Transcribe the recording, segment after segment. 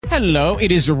Hello,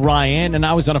 it is Ryan, and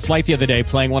I was on a flight the other day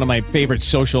playing one of my favorite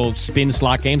social spin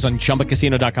slot games on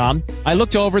ChumbaCasino.com. I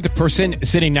looked over at the person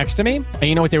sitting next to me, and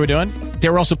you know what they were doing? They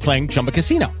were also playing Chumba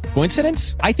Casino.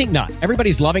 Coincidence? I think not.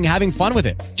 Everybody's loving having fun with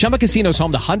it. Chumba Casino is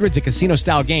home to hundreds of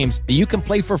casino-style games that you can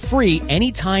play for free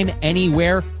anytime,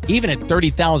 anywhere, even at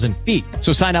 30,000 feet.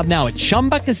 So sign up now at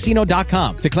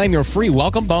ChumbaCasino.com to claim your free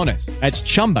welcome bonus. That's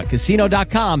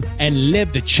ChumbaCasino.com and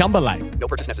live the Chumba life. No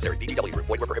purchase necessary. VGW. Void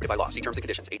where prohibited by law. See terms and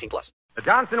conditions. 18+. The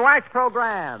Johnson Wax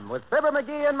Program with Fibber,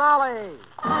 McGee, and Molly.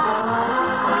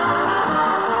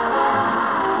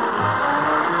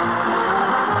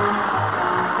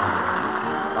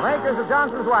 The makers of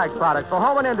Johnson's Wax products for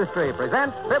home and industry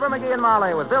present Fibber, McGee, and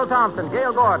Molly with Bill Thompson,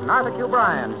 Gail Gordon, Arthur Q.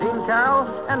 Bryan, Gene Carroll,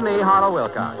 and me, Harlow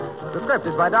Wilcox. The script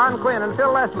is by Don Quinn and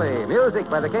Phil Leslie. Music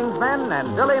by the King's Men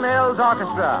and Billy Mills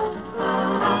Orchestra.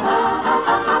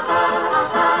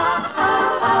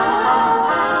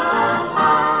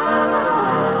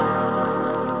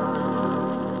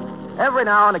 Every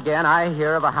now and again, I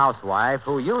hear of a housewife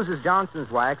who uses Johnson's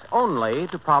Wax only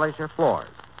to polish her floors.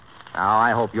 Now,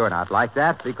 I hope you're not like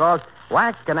that, because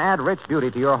wax can add rich beauty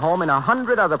to your home in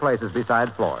 100 other places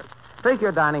besides floors. Take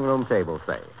your dining room table,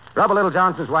 say. Rub a little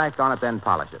Johnson's Wax on it, then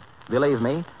polish it. Believe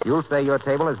me, you'll say your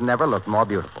table has never looked more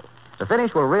beautiful. The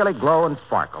finish will really glow and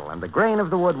sparkle, and the grain of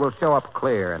the wood will show up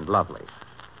clear and lovely.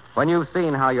 When you've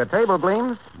seen how your table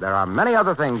gleams, there are many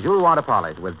other things you'll want to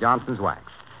polish with Johnson's Wax.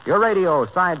 Your radio,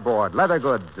 sideboard, leather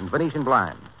goods, and Venetian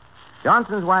blinds.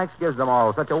 Johnson's Wax gives them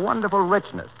all such a wonderful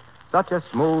richness, such a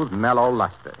smooth, mellow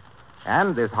luster.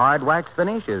 And this hard wax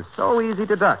finish is so easy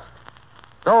to dust.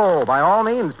 So, by all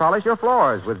means, polish your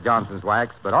floors with Johnson's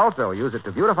Wax, but also use it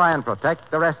to beautify and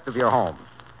protect the rest of your home.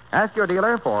 Ask your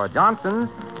dealer for Johnson's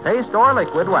Paste or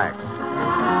Liquid Wax.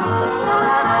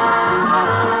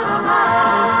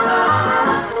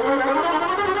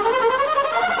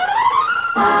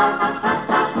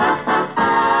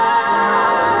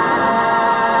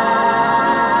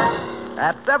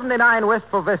 At 79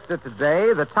 Wistful Vista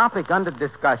today, the topic under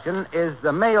discussion is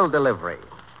the mail delivery.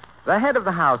 The head of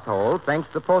the household thinks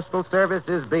the Postal Service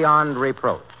is beyond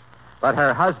reproach, but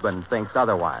her husband thinks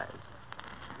otherwise.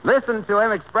 Listen to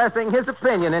him expressing his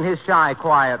opinion in his shy,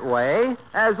 quiet way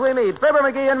as we meet Fibber,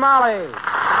 McGee, and Molly.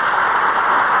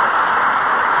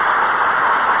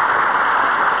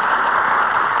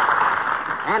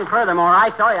 And furthermore,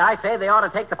 I say they ought to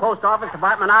take the post office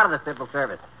department out of the civil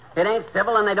service. It ain't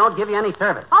civil, and they don't give you any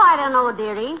service. Oh, I don't know,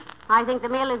 dearie. I think the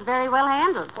mail is very well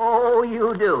handled. Oh,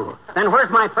 you do? Then where's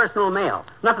my personal mail?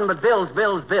 Nothing but bills,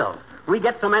 bills, bills. We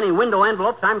get so many window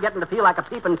envelopes, I'm getting to feel like a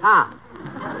peeping Tom.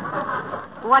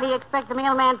 What do you expect the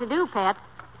mailman to do, Pet?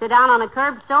 Sit down on a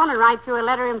curbstone and write you a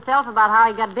letter himself about how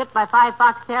he got bit by 5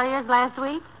 fox terriers last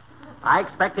week? I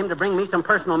expect him to bring me some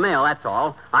personal mail, that's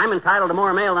all. I'm entitled to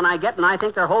more mail than I get, and I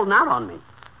think they're holding out on me.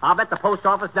 I'll bet the post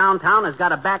office downtown has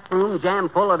got a back room jam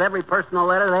full of every personal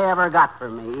letter they ever got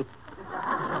from me.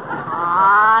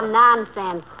 Ah,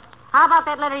 nonsense. How about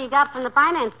that letter you got from the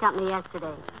finance company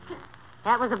yesterday?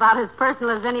 That was about as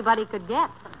personal as anybody could get.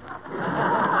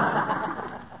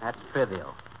 That's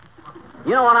trivial.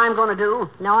 You know what I'm going to do?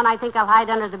 No, and I think I'll hide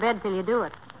under the bed till you do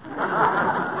it.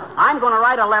 I'm going to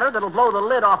write a letter that'll blow the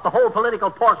lid off the whole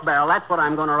political pork barrel. That's what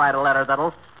I'm going to write, a letter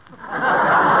that'll...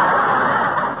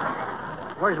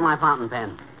 Where's my fountain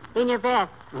pen? In your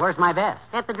vest. Where's my vest?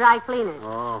 At the dry cleaners.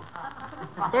 Oh.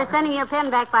 They're sending your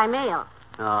pen back by mail.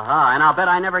 Uh-huh, and I'll bet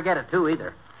I never get it, too,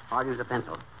 either. I'll use a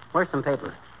pencil. Where's some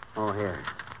paper? Oh, here.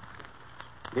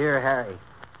 Dear Harry.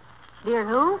 Dear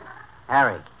who?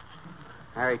 Harry.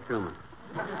 Harry Truman.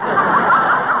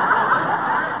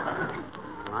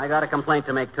 I got a complaint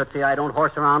to make, Tootsie. I don't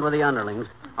horse around with the underlings.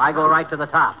 I go right to the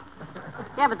top.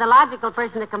 Yeah, but the logical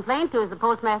person to complain to is the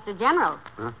Postmaster General.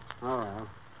 Huh? Oh, well.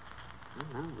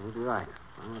 Well, maybe you're right.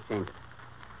 I'll change it.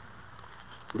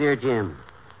 Dear Jim.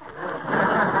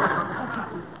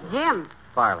 Jim.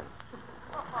 Farley.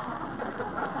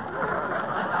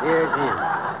 Dear Jim.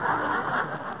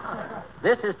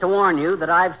 This is to warn you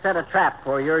that I've set a trap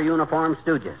for your uniformed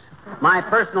stooges. My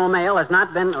personal mail has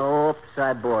not been... Oops,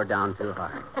 I bore down too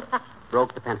hard.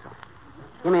 Broke the pencil.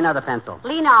 Give me another pencil.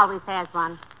 Lena always has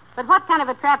one. But what kind of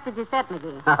a trap did you set,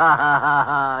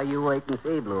 McGee? You wait and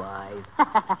see, Blue Eyes.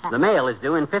 The mail is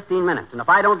due in 15 minutes, and if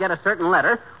I don't get a certain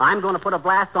letter, I'm going to put a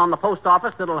blast on the post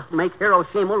office that'll make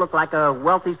Hiroshima look like a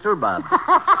wealthy suburb.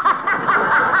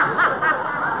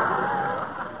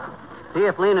 See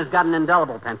if Lena's got an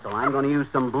indelible pencil. I'm going to use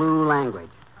some blue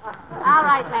language. All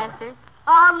right, Master.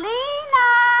 Oh,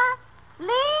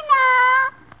 Lena! Lena!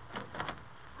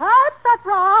 Hurt that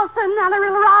raw, and a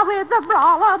little raw with the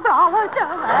brawler,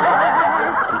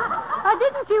 Well,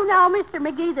 didn't you know, Mr.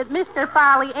 McGee, that Mr.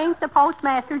 Farley ain't the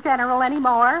Postmaster General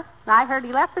anymore? I heard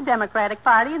he left the Democratic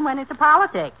Party and went into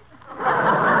politics.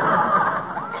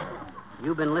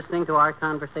 You been listening to our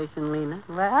conversation, Lena?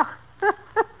 Well,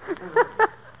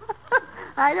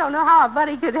 I don't know how a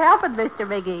buddy could help it, Mr.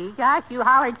 McGee. Gosh, you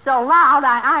hollered so loud,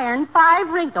 I ironed 5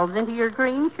 wrinkles into your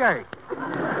green shirt.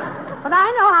 But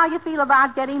I know how you feel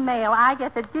about getting mail. I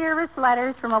get the dearest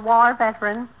letters from a war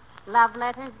veteran. Love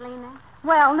letters, Lena?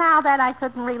 Well, now that I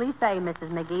couldn't really say, Mrs.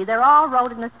 McGee. They're all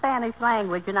wrote in the Spanish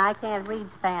language, and I can't read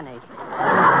Spanish.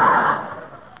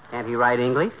 Can't he write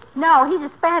English? No, he's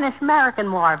a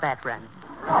Spanish-American war veteran.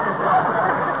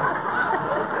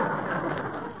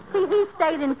 See, he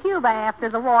stayed in Cuba after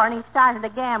the war, and he started a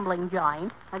gambling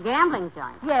joint. A gambling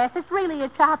joint? Yes, it's really a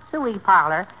chop suey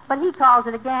parlor, but he calls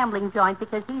it a gambling joint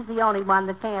because he's the only one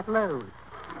that can't lose.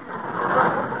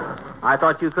 I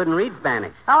thought you couldn't read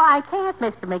Spanish. Oh, I can't,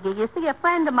 Mr. McGee. You see, a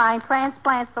friend of mine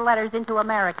transplants the letters into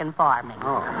American for me.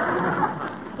 Oh.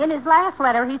 In his last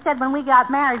letter, he said when we got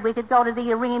married, we could go to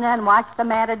the arena and watch the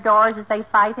matadors as they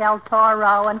fight El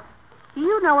Toro. And do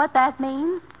you know what that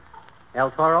means?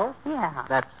 El Toro? Yeah.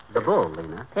 That's the bull,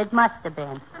 Lena. It must have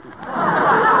been.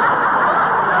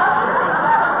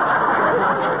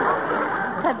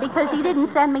 Because he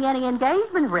didn't send me any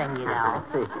engagement ring, you know.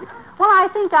 Well, I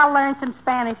think I'll learn some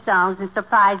Spanish songs and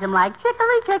surprise him like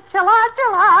chicory, chick-chilla,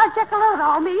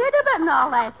 chickaloon, me, and all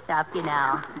that stuff, you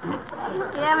know.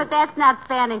 Yeah, but that's not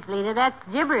Spanish, Lena. That's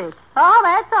gibberish. Oh,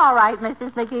 that's all right,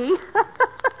 Mrs. McGee.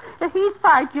 He's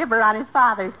part gibber on his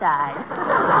father's side.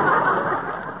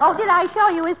 Oh, did I show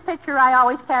you his picture? I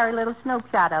always carry a little snoop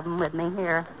shot of him with me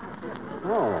here.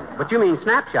 Oh, but you mean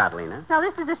snapshot, Lena. No,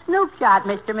 this is a snoop shot,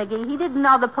 Mr. McGee. He didn't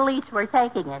know the police were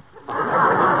taking it.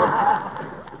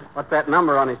 What's that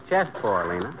number on his chest for,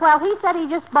 Lena? Well, he said he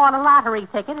just bought a lottery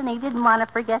ticket and he didn't want to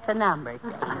forget the numbers.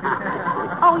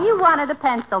 Oh, you wanted a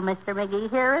pencil, Mr. McGee.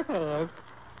 Here it is.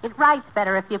 It writes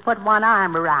better if you put one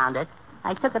arm around it.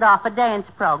 I took it off a dance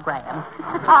program.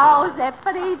 Oh,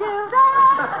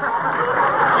 zippity-doo-dah!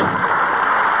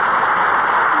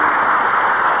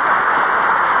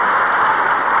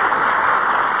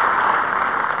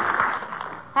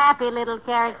 Happy little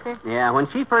character. Yeah, when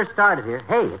she first started here,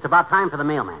 hey, it's about time for the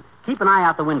mailman. Keep an eye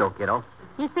out the window, kiddo.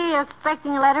 You see you're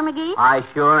expecting a letter, McGee? I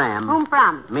sure am. Whom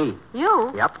from? Me.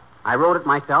 You? Yep. I wrote it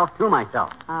myself to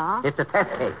myself. Oh? It's a test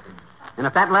case. And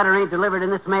if that letter ain't delivered in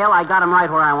this mail, I got 'em right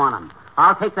where I want 'em.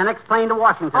 I'll take the next plane to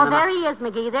Washington. Oh, there he is,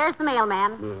 McGee. There's the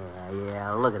mailman.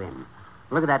 Yeah, look at him.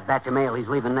 Look at that batch of mail he's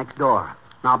leaving next door.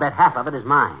 And I'll bet half of it is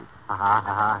mine.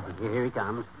 Here he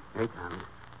comes. Here he comes.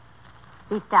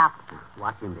 He stopped.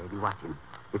 Watch him, baby, watch him.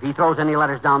 If he throws any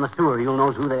letters down the sewer, you'll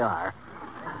know who they are.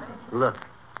 Look.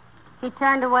 He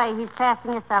turned away. He's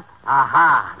passing us up.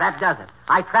 Aha, that does it.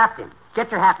 I trapped him.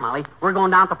 Get your hat, Molly. We're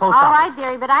going down to the post All office. right,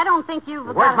 dearie, but I don't think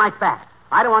you've... Where's my spats?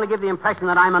 I don't want to give the impression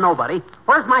that I'm a nobody.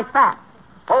 Where's my spats?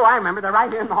 Oh, I remember. They're right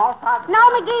here in the hall closet. No,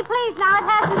 McGee, please. Now it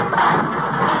hasn't...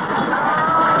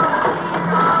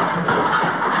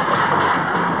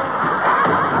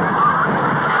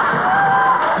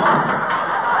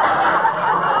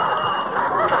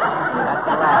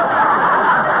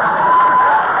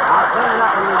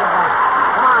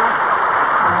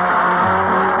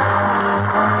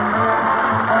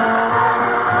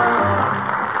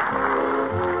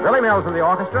 In the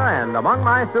orchestra and among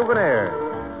my souvenirs.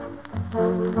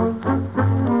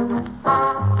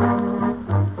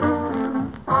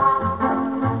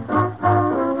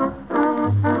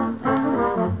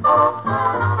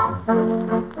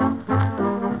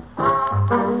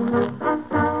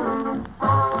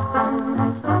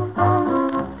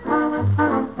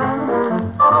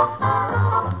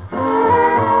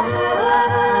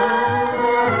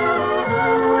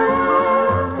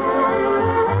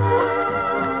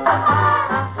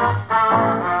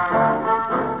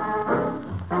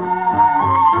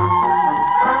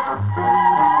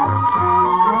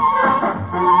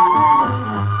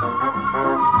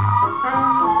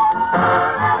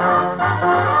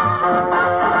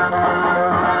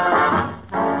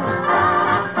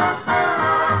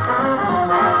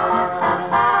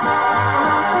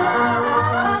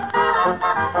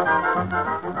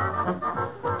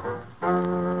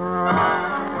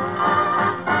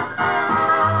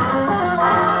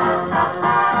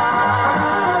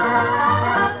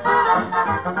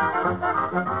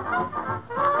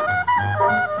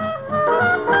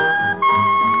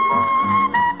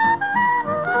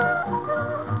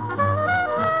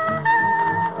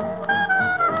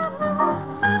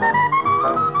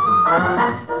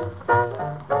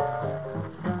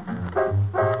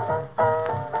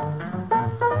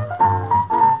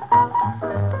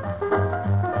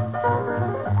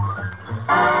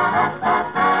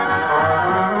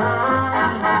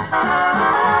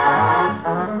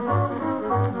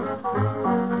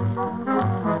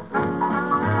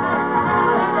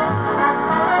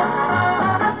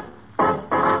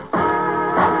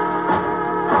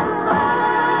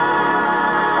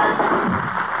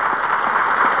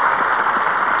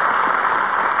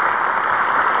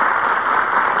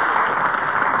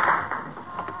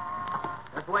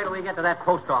 that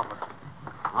post office.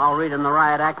 I'll read him the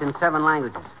riot act in 7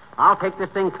 languages. I'll take this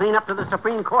thing clean up to the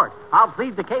Supreme Court. I'll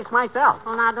plead the case myself.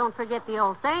 Well, now, don't forget the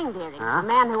old saying, dearie. Huh? A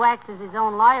man who acts as his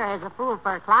own lawyer has a fool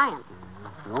for a client.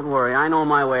 Don't worry. I know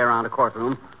my way around a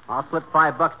courtroom. I'll slip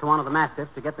 $5 to one of the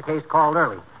mastiffs to get the case called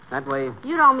early. That way...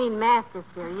 You don't mean mastiff,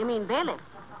 dearie. You mean bailiff.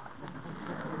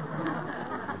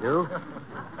 You do?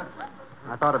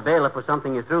 I thought a bailiff was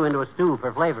something you threw into a stew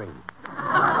for flavoring.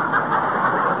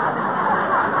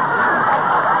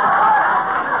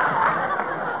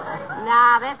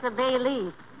 Nah, that's a bay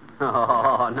leaf.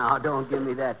 Oh, now, don't give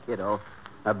me that, kiddo.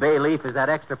 A bay leaf is that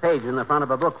extra page in the front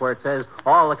of a book where it says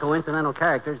all the coincidental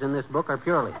characters in this book are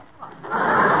purely.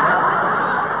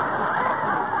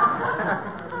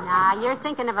 Nah, you're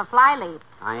thinking of a flyleaf.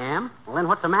 I am? Well, then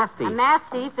what's a mastiff? A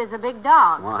mastiff is a big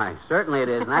dog. Why, certainly it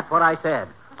is, and that's what I said.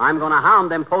 I'm going to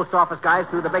hound them post office guys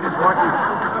through the biggest court in...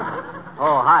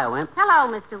 Oh, hi, Wimp.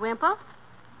 Hello, Mr. Wimple.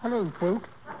 Hello, folks.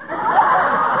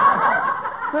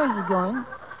 Where are you going?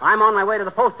 I'm on my way to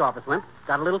the post office, Wimp.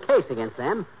 Got a little case against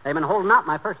them. They've been holding out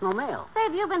my personal mail. Say,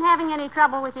 have you been having any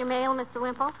trouble with your mail, Mr.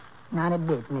 Wimple? Not a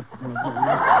bit, Mrs.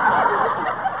 McGee.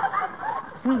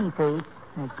 Sweetie Face,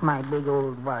 that's my big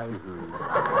old wife.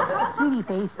 Sweetie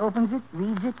Face opens it,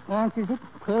 reads it, answers it,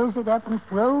 tears it up, and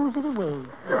throws it away.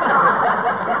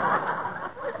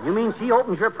 You mean she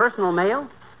opens your personal mail?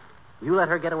 You let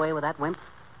her get away with that, Wimp?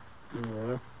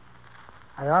 Yes.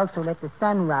 I also let the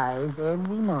sun rise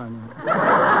every morning.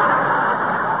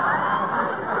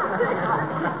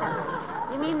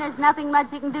 You mean there's nothing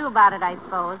much you can do about it, I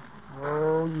suppose?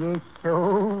 Oh, you're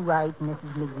so right,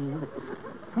 Mrs. McGee.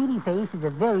 Sweetie Face is a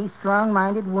very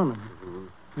strong-minded woman.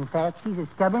 In fact, she's as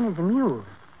stubborn as a mule.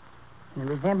 And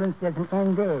the resemblance doesn't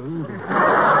end there either.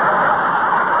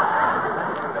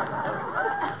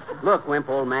 Look, Wimp,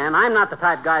 old man, I'm not the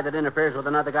type guy that interferes with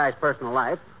another guy's personal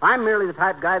life. I'm merely the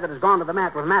type guy that has gone to the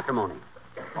mat with matrimony.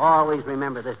 Always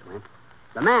remember this, Wimp.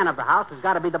 The man of the house has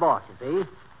got to be the boss, you see.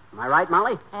 Am I right,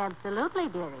 Molly? Absolutely,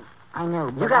 dearie. I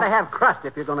know, but You got to have crust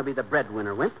if you're going to be the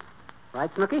breadwinner, Wimp. Right,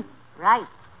 Snooky? Right.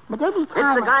 But every It's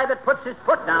time... the guy that puts his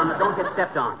foot down that don't get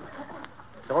stepped on.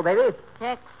 So, baby,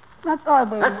 Check. That's all,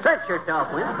 baby. assert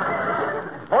yourself, Wimp.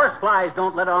 Horse flies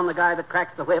don't let on the guy that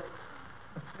cracks the whip.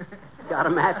 Got a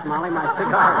match, Molly, my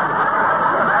cigar.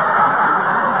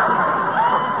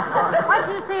 What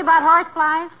did you say about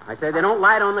horseflies? I say they don't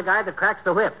light on the guy that cracks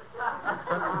the whip.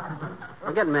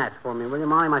 Well, get a match for me, will you,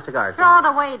 Molly? My cigar's Throw it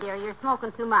away, dear. You're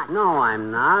smoking too much. No,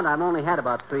 I'm not. I've only had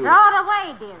about 3. Throw it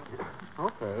away, dear.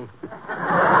 Okay.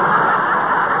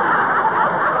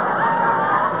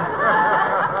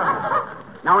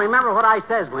 Now, remember what I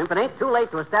says, Wimp. It ain't too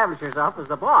late to establish yourself as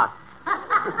the boss.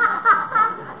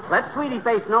 Let Sweetie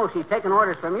Face know she's taking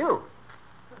orders from you.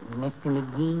 Mr.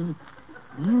 McGee,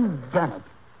 you've done it.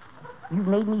 You've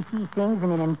made me see things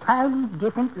in an entirely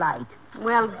different light.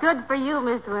 Well, good for you,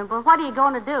 Mr. Wimple. What are you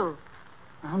going to do?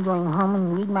 I'm going home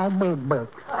and read my bird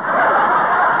book.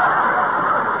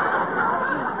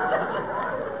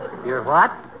 Your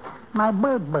what? My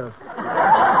bird book.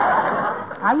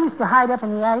 I used to hide up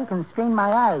in the attic and strain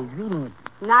my eyes reading it.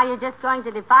 Now you're just going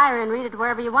to defy her and read it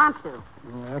wherever you want to.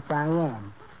 Yes, I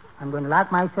am. I'm going to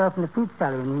lock myself in the fruit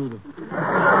cellar and read it.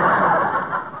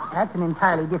 That's an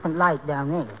entirely different light down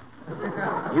there.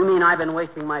 You mean I've been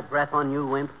wasting my breath on you,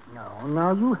 Wimp?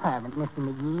 No, you haven't, Mr.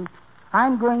 McGee.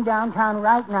 I'm going downtown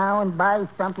right now and buy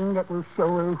something that will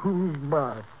show her who's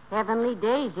boss. Heavenly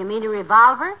days. You mean a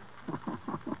revolver?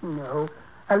 No,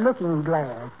 a looking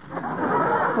glass.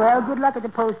 Well, good luck at the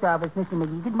post office, Mr.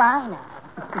 McGee. Goodbye now.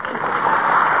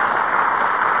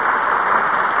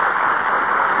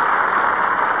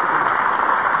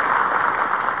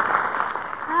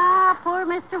 Poor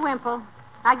Mr. Wimple.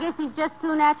 I guess he's just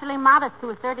too naturally modest to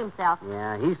assert himself.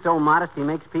 Yeah, he's so modest he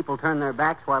makes people turn their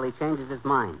backs while he changes his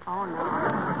mind. Oh,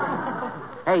 no.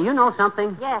 Hey, you know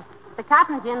something? Yes, the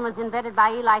cotton gin was invented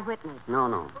by Eli Whitney.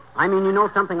 No. I mean, you know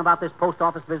something about this post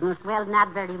office business? Well,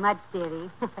 not very much, dearie.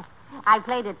 I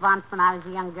played it once when I was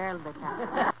a young girl, but...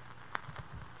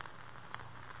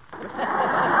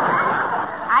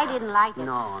 I didn't like it.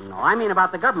 No. I mean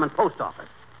about the government post office.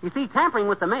 You see, tampering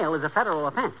with the mail is a federal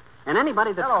offense. And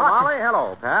anybody that's Hello, caught... Molly.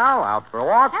 Hello, pal. Out for a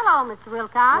walk? Hello, Mr.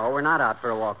 Wilcox. No, we're not out for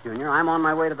a walk, Junior. I'm on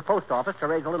my way to the post office to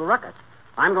raise a little ruckus.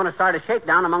 I'm going to start a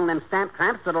shakedown among them stamp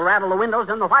tramps that'll rattle the windows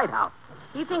in the White House.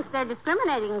 He thinks they're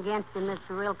discriminating against him,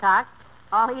 Mr. Wilcox.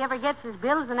 All he ever gets is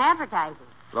bills and advertising.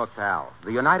 Look, pal,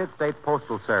 the United States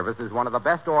Postal Service is one of the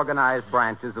best organized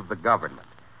branches of the government.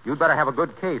 You'd better have a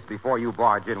good case before you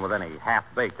barge in with any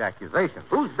half-baked accusations.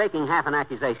 Who's baking half an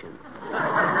accusation?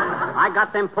 I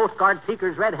got them postcard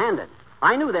seekers red-handed.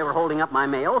 I knew they were holding up my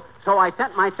mail, so I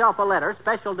sent myself a letter,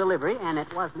 special delivery, and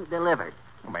it wasn't delivered.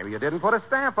 Well, maybe you didn't put a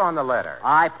stamp on the letter.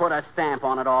 I put a stamp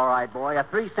on it, all right, boy. A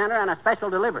 3-center and a special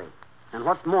delivery. And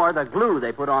what's more, the glue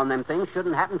they put on them things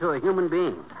shouldn't happen to a human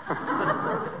being.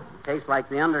 Tastes like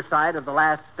the underside of the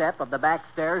last step of the back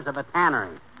stairs of a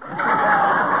tannery.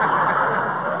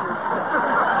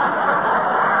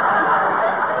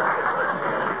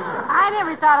 I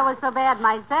never thought it was so bad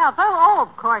myself. Oh,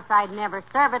 of course, I'd never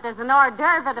serve it as an hors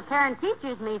d'oeuvre at a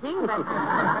parent-teachers meeting, but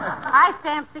I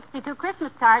stamped 62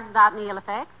 Christmas cards without any ill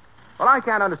effects. Well, I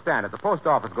can't understand it. The post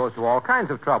office goes to all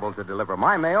kinds of trouble to deliver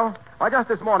my mail. Why, just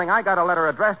this morning I got a letter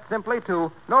addressed simply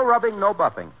to No Rubbing, No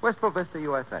Buffing, Wistful Vista,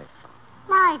 USA.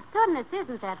 My goodness,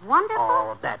 isn't that wonderful?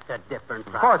 Oh, that's a different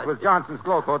Of course, with Johnson's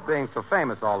Glow Coat being so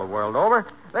famous all the world over,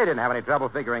 they didn't have any trouble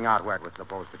figuring out where it was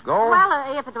supposed to go.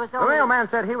 Well, if it was The only... mailman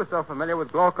said he was so familiar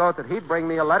with Glow Coat that he'd bring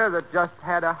me a letter that just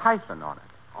had a hyphen on it.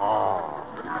 Oh,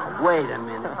 now, wait a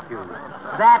minute, Junior.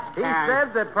 That's He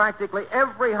said that practically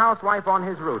every housewife on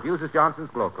his route uses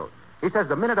Johnson's Glow Coat. He says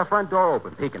the minute a front door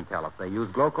opens, he can tell if they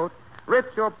use Glow Coat.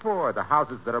 Rich or poor, the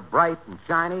houses that are bright and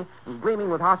shiny and gleaming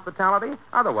with hospitality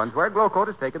are the ones where Glow Coat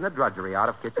has taken the drudgery out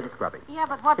of kitchen scrubbing. Yeah,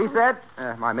 but what... He said,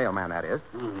 my mailman, that is,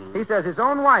 he says his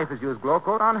own wife has used Glow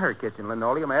Coat on her kitchen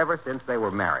linoleum ever since they were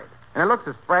married. And it looks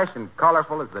as fresh and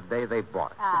colorful as the day they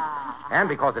bought it. Ah. And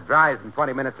because it dries in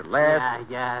 20 minutes or less.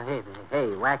 Yeah.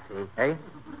 Hey, Waxy. Hey?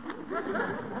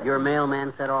 Your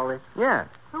mailman said all this? Yeah.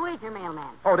 Who is your mailman?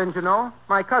 Oh, didn't you know?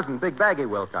 My cousin, Big Baggy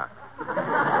Wilcox.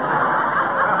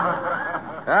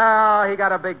 Oh, he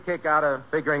got a big kick out of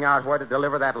figuring out where to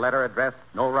deliver that letter addressed.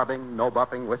 No rubbing, no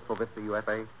buffing, Wistful Vista,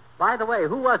 USA. By the way,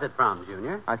 who was it from,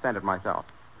 Junior? I sent it myself.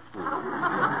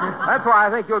 That's why I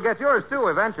think you'll get yours, too,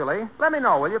 eventually. Let me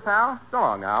know, will you, pal? So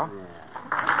long now. Yeah.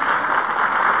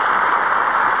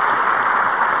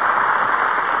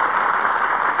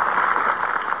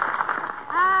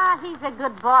 He's a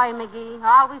good boy, McGee.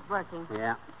 Always working.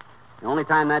 Yeah. The only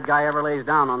time that guy ever lays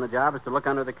down on the job is to look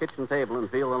under the kitchen table and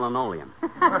feel the linoleum.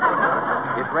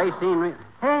 If Racine...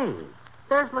 Hey,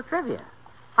 there's Latrivia.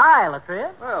 Hi,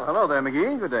 Latrivia. Well, hello there,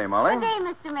 McGee. Good day, Molly. Good day,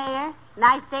 Mr. Mayor.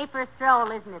 Nice day for a stroll,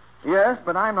 isn't it? Yes,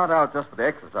 but I'm not out just for the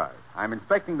exercise. I'm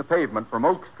inspecting the pavement from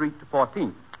Oak Street to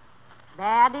 14th.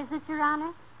 Bad, is it, Your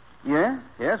Honor?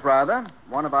 Yes, rather.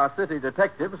 One of our city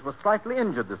detectives was slightly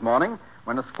injured this morning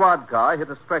when a squad car hit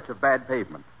a stretch of bad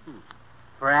pavement.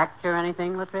 Fracture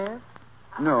anything, Latrivia?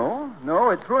 No,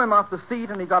 it threw him off the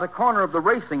seat and he got a corner of the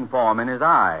racing form in his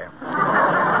eye.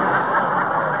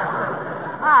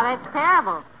 Oh, that's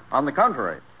terrible. On the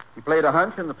contrary, he played a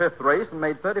hunch in the 5th race and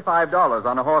made $35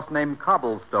 on a horse named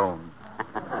Cobblestone.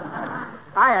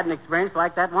 I had an experience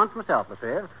like that once myself,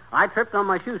 Latriv. I tripped on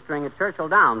my shoestring at Churchill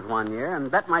Downs one year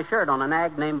and bet my shirt on a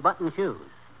nag named Button Shoes.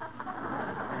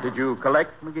 Did you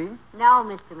collect, McGee? No,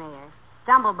 Mr. Mayor.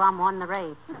 Stumblebum won the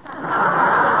race.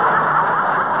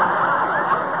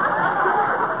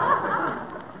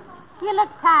 You look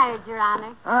tired, Your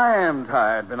Honor. I am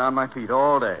tired. Been on my feet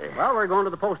all day. Well, we're going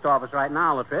to the post office right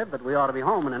now, Latriv, but we ought to be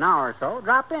home in an hour or so.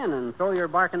 Drop in and throw your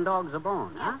barking dogs a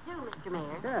bone, huh? Yes, do, Mr.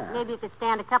 Mayor. Yeah. Maybe you could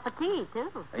stand a cup of tea,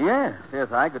 too. Yes,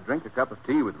 I could drink a cup of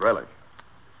tea with relish.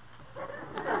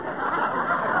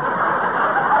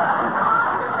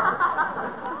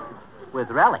 With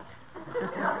relish.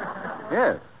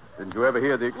 Yes. Didn't you ever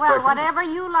hear the expression? Well, whatever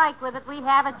you like with it, we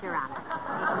have it, Your Honor.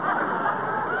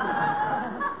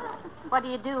 What do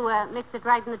you do? Mix it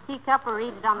right in the teacup or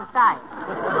eat it on the side?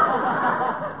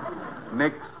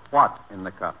 Mix what in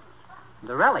the cup?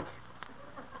 The relish.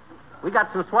 We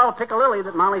got some swell piccalilli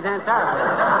that Molly's Aunt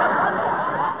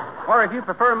Sarah. Or if you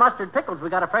prefer mustard pickles, we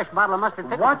got a fresh bottle of mustard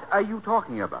pickles. What are you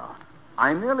talking about?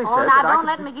 I merely Oh, said now, that don't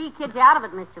let McGee kid you out of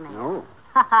it, Mr. Mayor. No.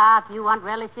 Ha-ha, if you want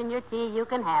relish in your tea, you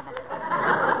can have it.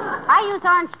 I use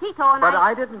orange pico and But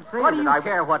I didn't say What that do you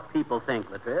care what people think,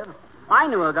 Latriv? I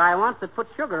knew a guy once that put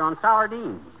sugar on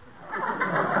sardines.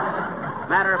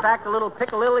 Matter of fact, a little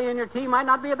piccalilli in your tea might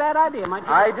not be a bad idea, might you?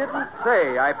 I didn't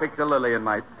say I picked a lily in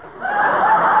my...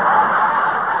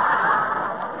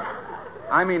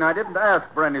 I mean, I didn't ask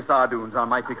for any sardoons on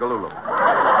my pickalulu.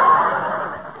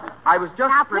 I was just...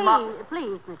 Now,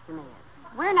 please, Mr. Mayor.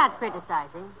 We're not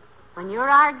criticizing. When you're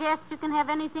our guest, you can have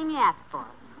anything you ask for.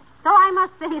 So I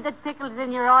must say that pickles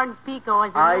in your orange pico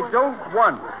is... I don't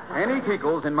want any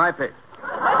pickles in my pick.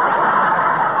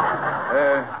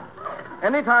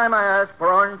 Anytime I ask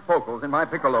for orange pickles in my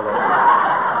pickalolo,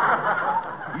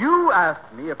 you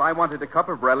asked me if I wanted a cup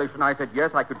of relish, and I said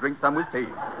yes, I could drink some with tea.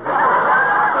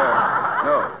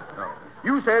 No.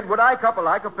 You said, would I cup a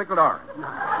like of pickled orange?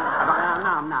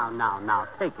 Now.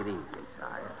 Take it easy,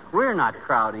 sire. We're not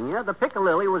crowding you. The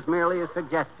piccalilli was merely a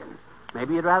suggestion.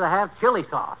 Maybe you'd rather have chili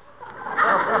sauce.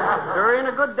 They're in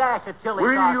a good dash of chili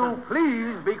Will sauce. you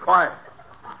please be quiet?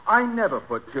 I never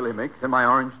put chili mix in my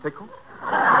orange pickle.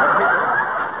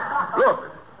 Look,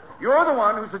 you're the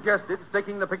one who suggested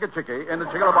sticking the pick-a-chicky in the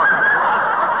chickalabaca.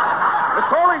 The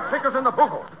Tory chickers in the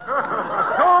bugle.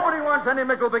 Nobody wants any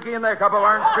mickle-bicky in their cup of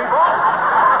orange, people.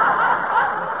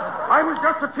 I was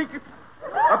just a ticket.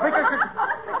 A pick-a-chicky.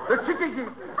 The chicky. The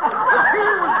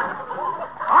chicky was...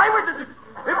 I was...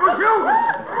 It was you.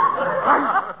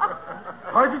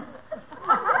 I did...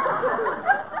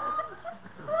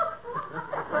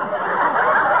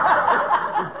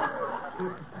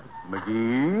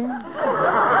 McGee?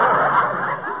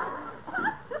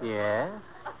 Yes?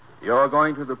 You're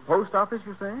going to the post office,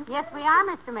 you say? Yes, we are,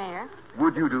 Mr. Mayor.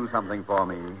 Would you do something for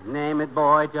me? Name it,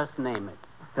 boy. Just name it.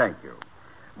 Thank you.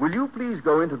 Will you please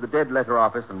go into the dead letter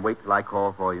office and wait till I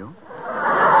call for you?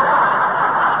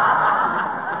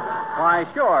 Why,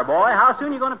 sure, boy. How soon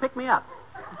are you going to pick me up?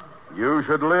 You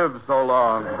should live so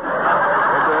long. Good day.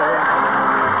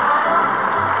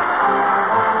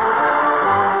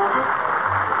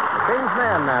 King's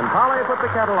Men and Polly Put the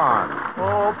Kettle On.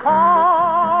 Oh,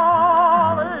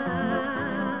 Polly,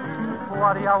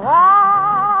 what do you want?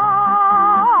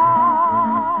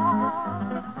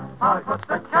 Polly, put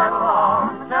the kettle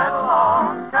on, kettle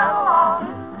on, kettle on.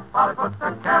 Polly, put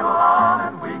the kettle on,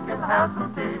 and we can have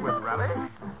some tea with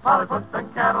relish. Polly, put the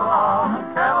kettle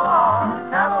on, kettle on,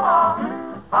 kettle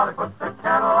on. Polly, put the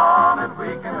kettle on, and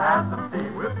we can have some tea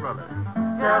with relish.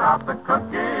 Get out the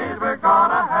cookies, we're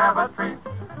gonna have a treat.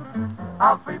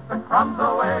 I'll sweep the crumbs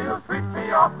away, you'll sweep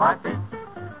me off my feet.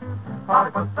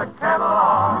 Polly, put the kettle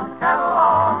on, kettle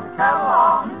on, kettle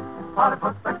on. Polly,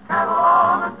 put the kettle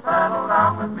on and settle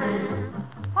down with me.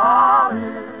 Polly,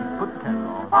 put the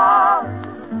kettle on.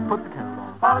 Polly, put the kettle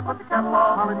on. Polly, put the kettle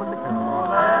on. Polly, put the kettle on.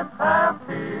 Let's have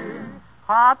tea.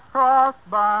 Hot cross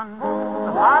bun,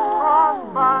 hot cross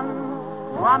bun.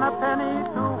 1 a penny,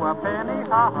 2 a penny,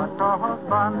 hot cross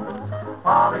bun.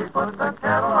 Polly, put the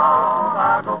kettle on,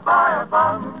 I'll go buy a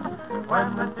bun.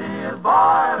 When the tea is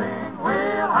boiling,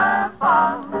 we'll have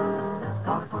fun.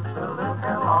 Polly, put the little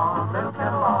kettle on, little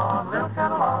kettle on, little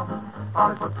kettle on.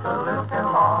 Polly, put the little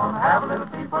kettle on, have a little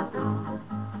tea for two.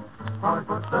 Polly,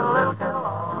 put the little kettle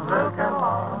on, little kettle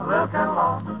on, little kettle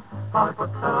on. Polly,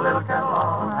 put the little kettle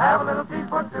on, have a little tea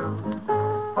for two.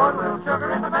 Put a little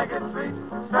sugar in to make it sweet,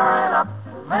 stir it up,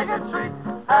 make it sweet.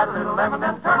 Add a little lemon,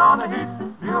 then turn on the heat.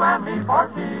 You and me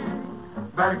for tea.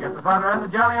 Better get the butter and the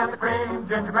jelly and the cream.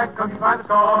 Gingerbread cookies by the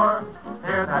score.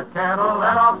 Hear that kettle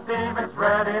let off steam. It's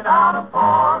ready now to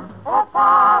pour. Oh,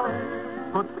 Polly,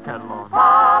 put the kettle on.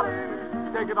 Polly,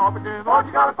 take it off again. Oh,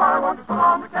 you got a fire, won't you put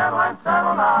on the kettle and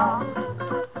settle down.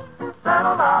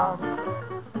 Settle down.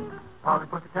 Polly,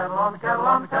 put the kettle on, the kettle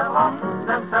on, the kettle on.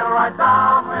 Then settle right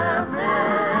down with me.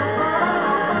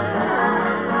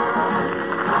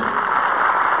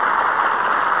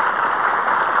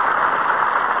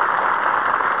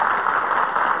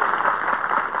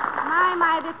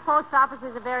 This post office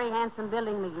is a very handsome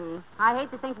building, McGee. I hate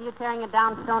to think of you tearing it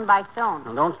down stone by stone.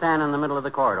 Now, don't stand in the middle of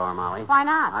the corridor, Molly. Why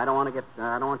not? I don't want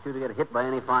you to get hit by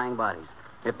any flying bodies.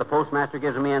 If the postmaster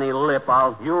gives me any lip,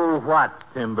 I'll... You what,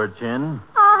 Timber Chin?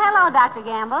 Oh, hello, Dr.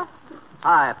 Gamble.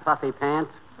 Hi, Puffy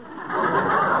Pants.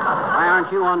 Why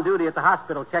aren't you on duty at the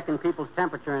hospital checking people's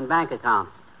temperature and bank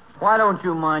accounts? Why don't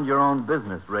you mind your own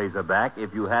business, Razorback,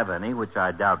 if you have any, which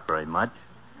I doubt very much?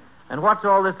 And what's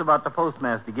all this about the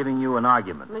postmaster giving you an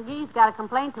argument? McGee's got a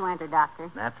complaint to enter,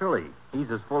 Doctor. Naturally. He's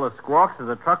as full of squawks as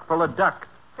a truck full of ducks.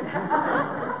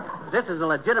 This is a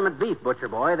legitimate beef, Butcher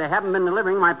Boy. They haven't been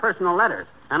delivering my personal letters,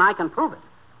 and I can prove it.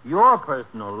 Your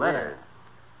personal letters?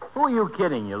 Yeah. Who are you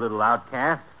kidding, you little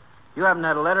outcast? You haven't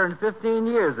had a letter in 15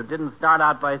 years that didn't start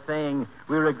out by saying,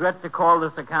 "We regret to call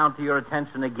this account to your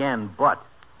attention again, but..."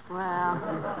 Well,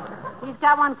 he's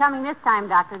got one coming this time,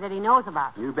 Doctor, that he knows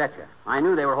about. You betcha. I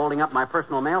knew they were holding up my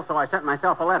personal mail, so I sent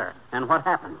myself a letter. And what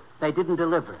happened? They didn't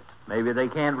deliver it. Maybe they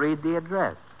can't read the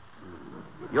address.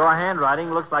 Your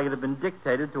handwriting looks like it had been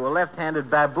dictated to a left-handed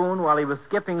baboon while he was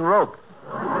skipping rope.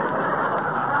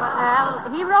 Well,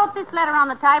 he wrote this letter on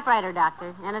the typewriter,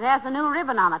 Doctor, and it has a new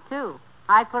ribbon on it, too.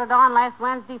 I put it on last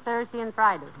Wednesday, Thursday, and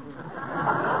Friday.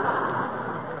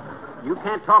 You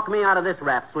can't talk me out of this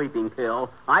rap, sleeping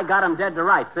pill. I got him dead to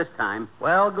rights this time.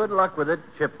 Well, good luck with it,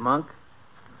 Chipmunk.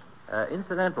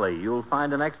 Incidentally, you'll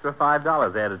find an extra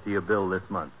 $5 added to your bill this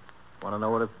month. Want to know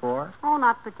what it's for? Oh,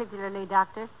 not particularly,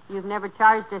 Doctor. You've never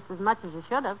charged us as much as you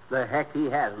should have. The heck he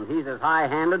hasn't. He's as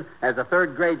high-handed as a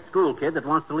third-grade school kid that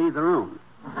wants to leave the room.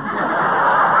 How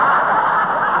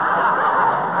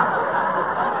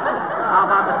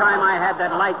about the time I had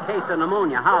that light case of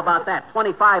pneumonia. How about that?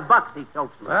 $25 he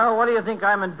soaks me. Well, what do you think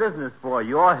I'm in business for?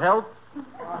 Your health?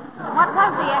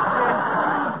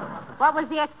 What was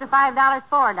the extra $5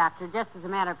 for, Doctor? Just as a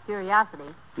matter of curiosity.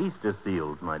 Easter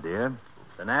seals, my dear.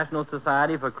 The National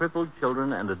Society for Crippled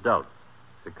Children and Adults.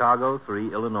 Chicago,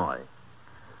 3, Illinois.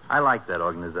 I like that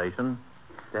organization.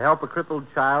 To help a crippled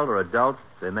child or adult,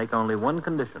 they make only one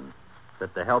condition,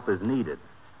 that the help is needed.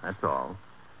 That's all.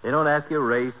 They don't ask your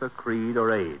race or creed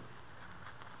or age.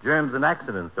 Germs and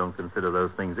accidents don't consider those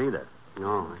things either.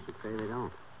 No, I should say they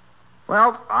don't.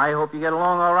 Well, I hope you get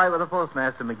along all right with the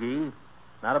postmaster, McGee.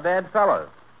 Not a bad fellow,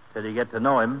 till you get to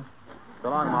know him.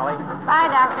 So long, Molly. Bye,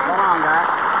 Doctor. So long, Doc.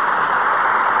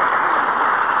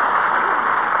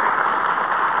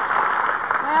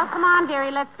 Well, come on,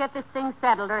 dearie. Let's get this thing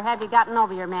settled, or have you gotten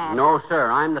over your mad? No, sir.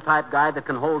 I'm the type guy that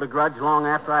can hold a grudge long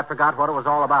after I forgot what it was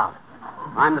all about.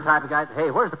 I'm the type of guy...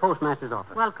 Hey, where's the postmaster's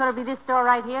office? Well, could it be this door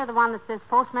right here, the one that says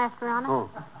postmaster on it? Oh,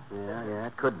 yeah,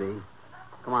 it could be.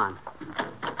 Come on.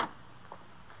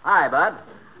 Hi, Bud.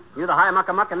 You the high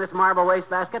muck-a-muck in this marble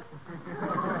wastebasket?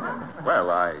 Well,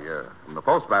 I'm the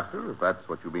postmaster, if that's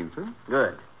what you mean, sir.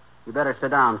 Good. You better sit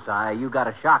down, Si. You got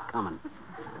a shock coming.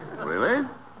 Really?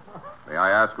 May I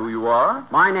ask who you are?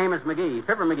 My name is McGee,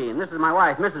 Fibber McGee, and this is my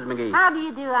wife, Mrs. McGee. How do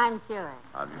you do, I'm sure?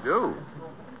 How do you do?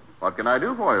 What can I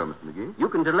do for you, Mr. McGee? You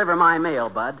can deliver my mail,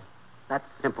 Bud. That's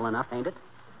simple enough, ain't it?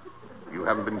 You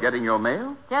haven't been getting your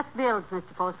mail? Just bills,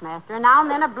 Mr. Postmaster, and now and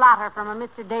then a blotter from a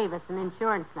Mr. Davis, an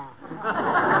insurance man.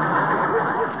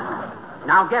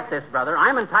 Now get this, brother.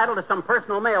 I'm entitled to some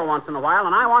personal mail once in a while,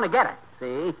 and I want to get it.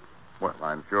 See? Well,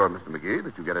 I'm sure, Mr. McGee,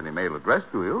 that you get any mail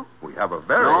addressed to you. We have a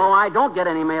very... No, I don't get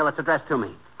any mail that's addressed to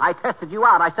me. I tested you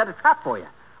out. I set a trap for you.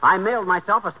 I mailed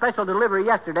myself a special delivery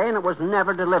yesterday, and it was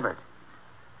never delivered.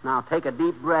 Now take a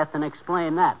deep breath and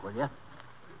explain that, will you?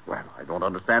 Well, I don't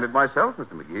understand it myself,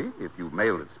 Mr. McGee. If you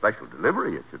mailed it special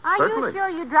delivery, it should Are certainly... you sure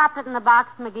you dropped it in the box,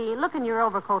 McGee? Look in your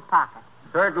overcoat pocket.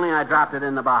 Certainly I dropped it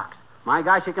in the box. My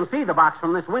gosh, you can see the box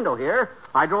from this window here.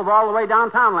 I drove all the way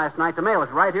downtown last night to mail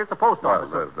it right here at the post office.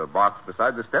 Well, the box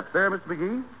beside the steps there, Mr.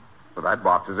 McGee? Well, that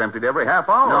box is emptied every half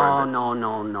hour. No,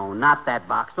 not that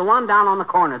box. The one down on the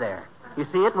corner there. You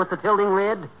see it with the tilting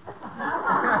lid?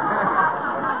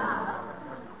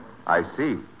 I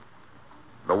see.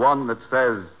 The one that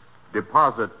says,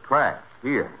 deposit trash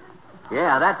here.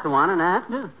 Yeah, that's the one, and that...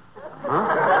 Huh?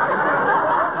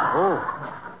 Oh.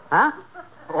 Huh?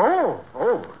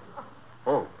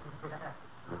 Oh.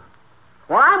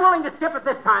 Well, I'm willing to skip it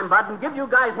this time, Bud, and give you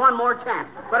guys one more chance.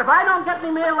 But if I don't get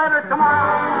any mail letters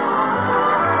tomorrow...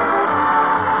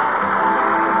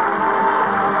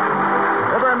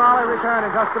 Fibber and Molly return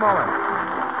in just a moment.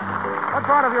 What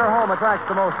part of your home attracts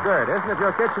the most dirt? Isn't it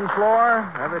your kitchen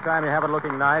floor? Every time you have it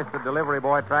looking nice, the delivery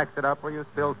boy tracks it up, or you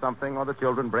spill something, or the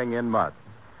children bring in mud.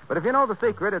 But if you know the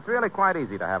secret, it's really quite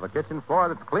easy to have a kitchen floor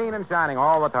that's clean and shining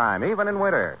all the time, even in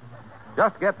winter.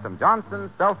 Just get some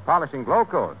Johnson's self-polishing Glow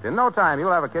Coat. In no time,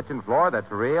 you'll have a kitchen floor that's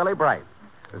really bright.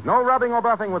 There's no rubbing or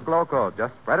buffing with Glow Coat.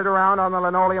 Just spread it around on the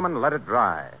linoleum and let it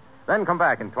dry. Then come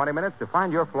back in 20 minutes to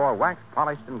find your floor waxed,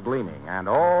 polished, and gleaming, and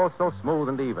oh, so smooth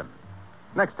and even.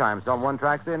 Next time someone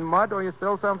tracks in mud or you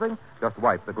spill something, just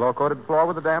wipe the glow-coated floor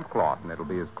with a damp cloth, and it'll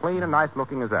be as clean and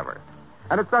nice-looking as ever.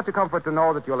 And it's such a comfort to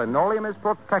know that your linoleum is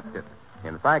protected.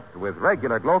 In fact, with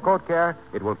regular Glow-Coat care,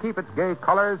 it will keep its gay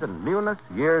colors and newness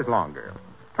years longer.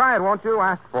 Try it, won't you?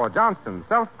 Ask for Johnson's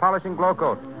self-polishing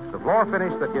Glow-Coat, the floor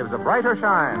finish that gives a brighter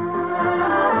shine.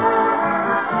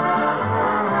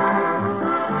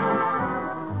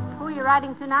 Who are you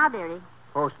writing to now, dearie?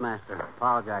 Postmaster,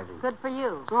 apologizing. Good for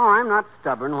you. Oh, I'm not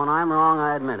stubborn. When I'm wrong,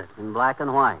 I admit it, in black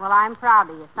and white. Well, I'm proud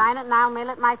of you. Sign it and I'll mail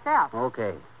it myself.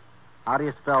 Okay. How do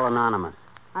you spell anonymous?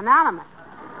 Anonymous.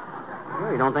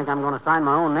 Well, you don't think I'm going to sign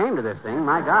my own name to this thing?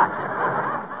 My gosh.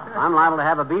 I'm liable to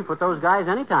have a beef with those guys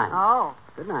anytime. Oh.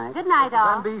 Good night. Good night,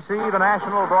 all. NBC, the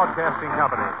National Broadcasting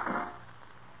Company.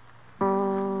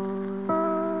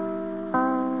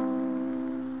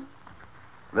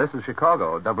 This is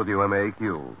Chicago,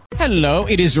 WMAQ. Hello,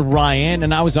 it is Ryan,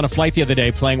 and I was on a flight the other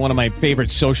day playing one of my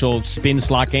favorite social spin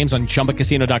slot games on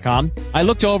ChumbaCasino.com. I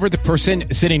looked over at the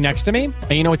person sitting next to me,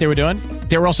 and you know what they were doing?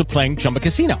 They were also playing Chumba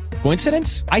Casino.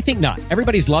 Coincidence? I think not.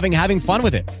 Everybody's loving having fun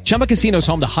with it. Chumba Casino is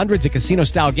home to hundreds of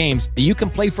casino-style games that you can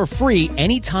play for free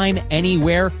anytime,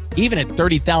 anywhere, even at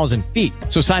 30,000 feet.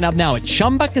 So sign up now at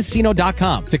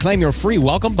ChumbaCasino.com to claim your free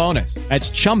welcome bonus. That's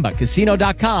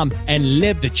ChumbaCasino.com and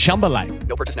live the Chumba life.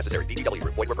 No purchase necessary. VGW.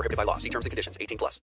 Void where prohibited by law. See terms and conditions. 18+.